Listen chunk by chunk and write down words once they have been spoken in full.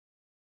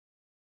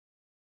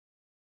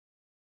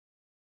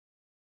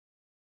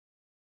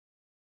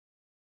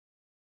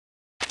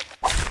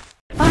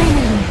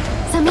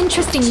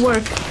interesting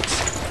work.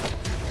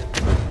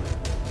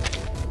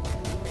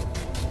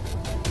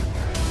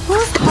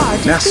 Whose heart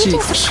is Merci.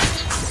 beating so...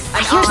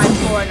 An eye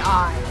for an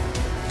eye.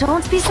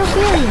 Don't be so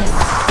furious.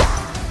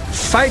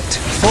 Fight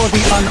for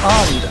the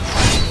unarmed.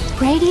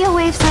 Radio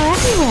waves are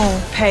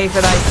everywhere. Pay for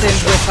thy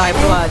sins with thy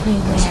blood.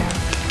 Everywhere.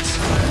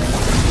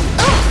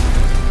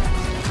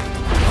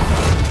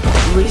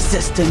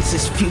 Resistance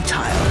is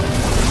futile.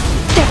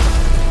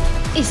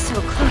 Death is so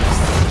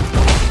close.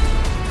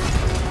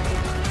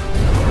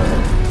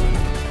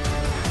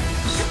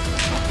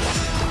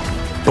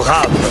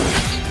 Brave.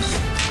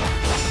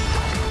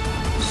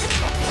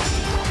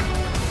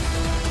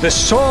 The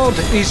sword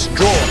is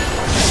drawn.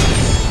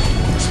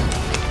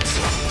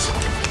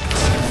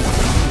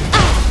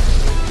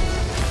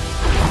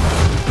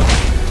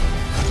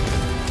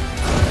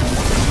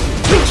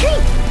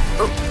 Retreat!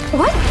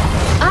 What?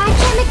 I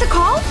can't make the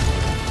call?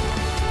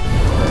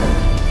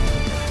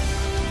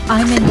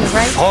 I'm in the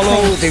right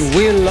Follow place. the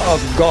will of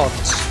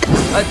gods.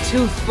 A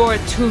tooth for a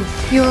tooth.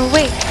 You're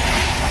awake.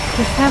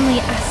 Your family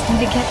asked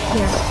me to get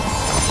here.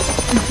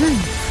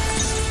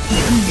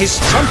 His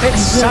trumpet I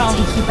will sound.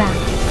 take you back.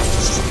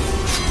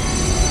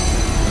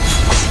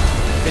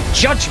 The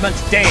judgment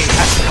day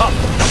has come.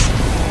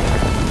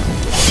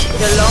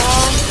 The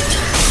law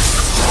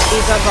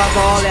is above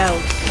all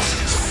else.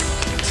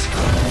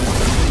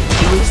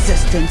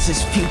 Resistance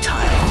is futile.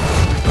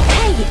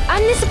 Hey,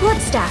 I'm the support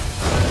staff.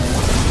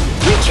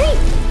 Retreat!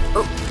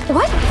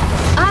 What?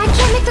 I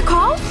can't make the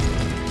call?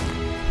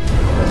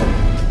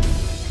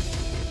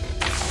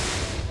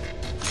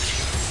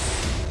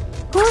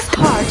 Whose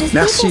heart is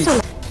Merci. beating so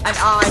loud? An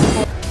eye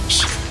for...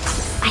 Shh!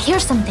 I hear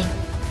something.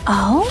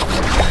 Oh?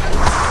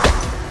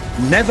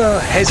 Never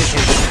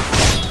hesitate.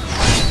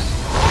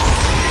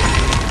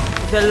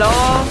 The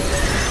law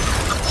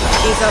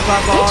is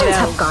above all Agents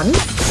have else.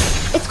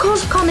 guns. It's called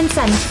common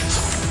sense.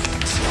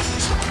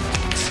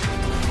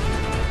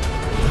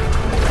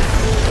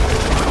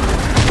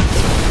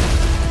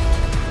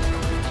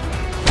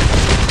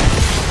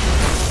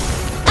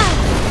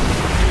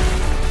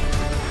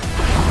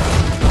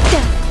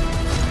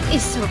 Death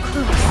is so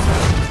close.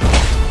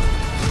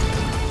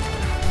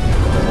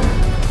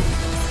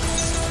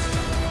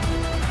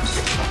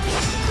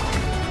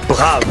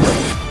 Brave.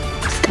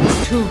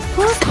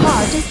 Whose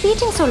heart is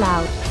beating so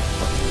loud?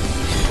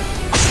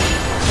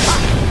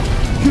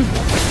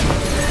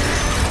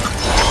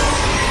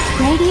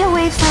 Radio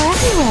waves are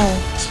everywhere.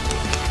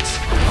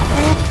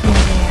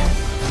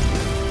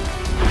 Everywhere.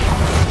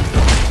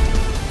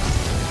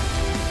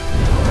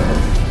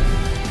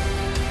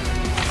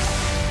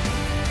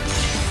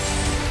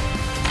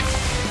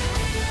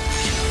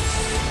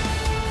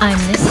 I'm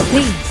this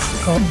please.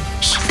 Go.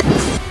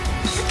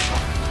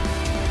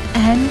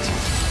 And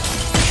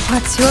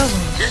what's your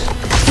wish?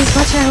 Please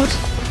watch out.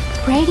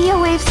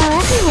 Radio waves are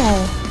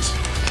everywhere.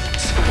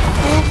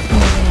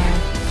 Everywhere.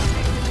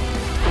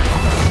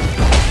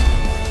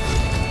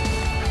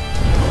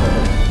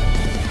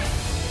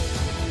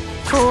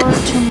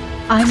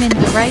 I'm in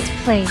the right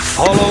place.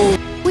 Follow.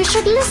 We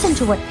should listen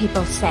to what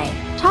people say.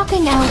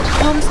 Talking out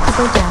calms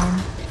people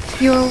down.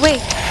 You're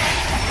awake.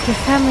 Your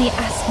family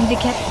asked me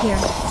to get here.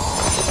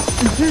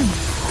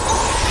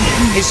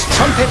 His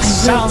trumpet I will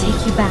sound.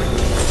 take you back.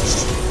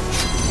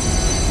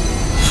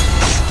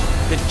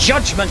 The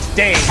judgment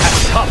day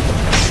has come.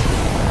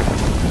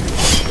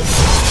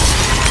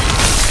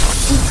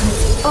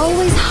 Secrets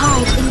always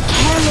hide in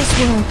careless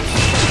work.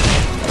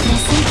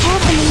 Listen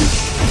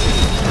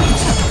carefully.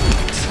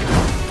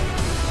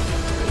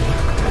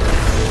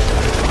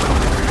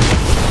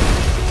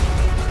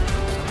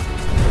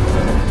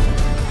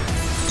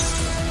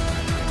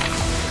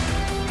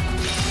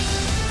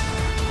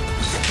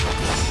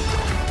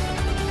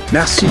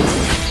 Merci.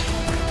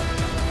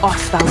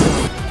 Off thou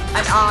will.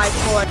 An eye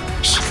for...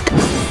 Shh!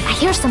 I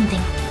hear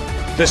something.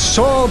 The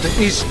sword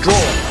is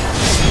drawn.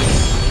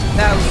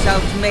 Thou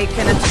shalt make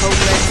an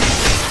atonement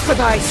for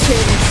thy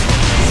sins.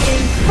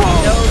 In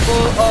full.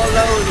 Noble or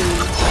lowly.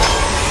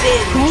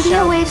 Sin Radio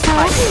shall waves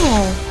are fight.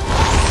 everywhere.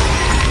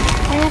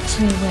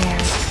 Everywhere.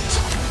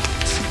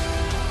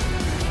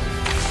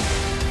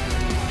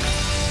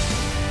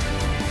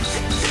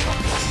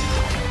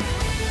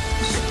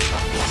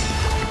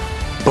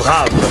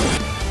 Brave.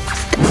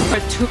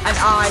 An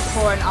eye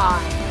for an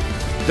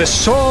eye. The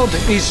sword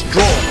is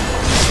drawn.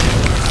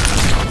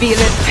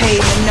 Feeleth pain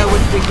and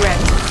knoweth regret.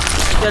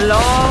 The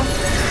law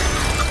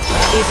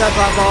is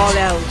above all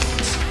else.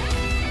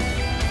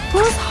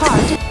 Whose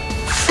heart is...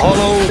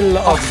 Follow the will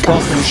of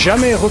God.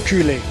 Jamais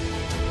reculer.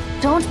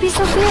 Don't be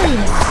so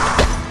furious.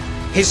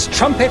 His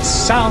trumpet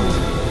sound.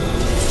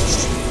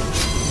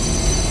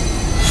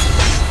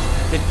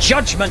 The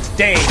judgment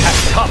day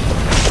has come.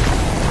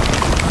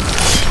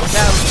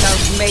 Thou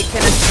shalt make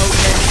an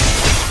atonement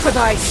for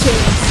thy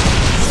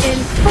sins in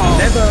full.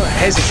 Never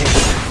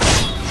hesitate.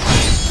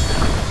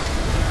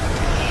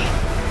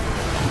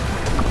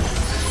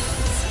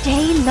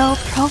 Stay low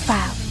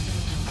profile.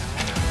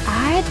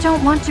 I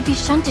don't want to be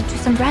shunted to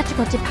some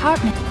radical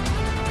department.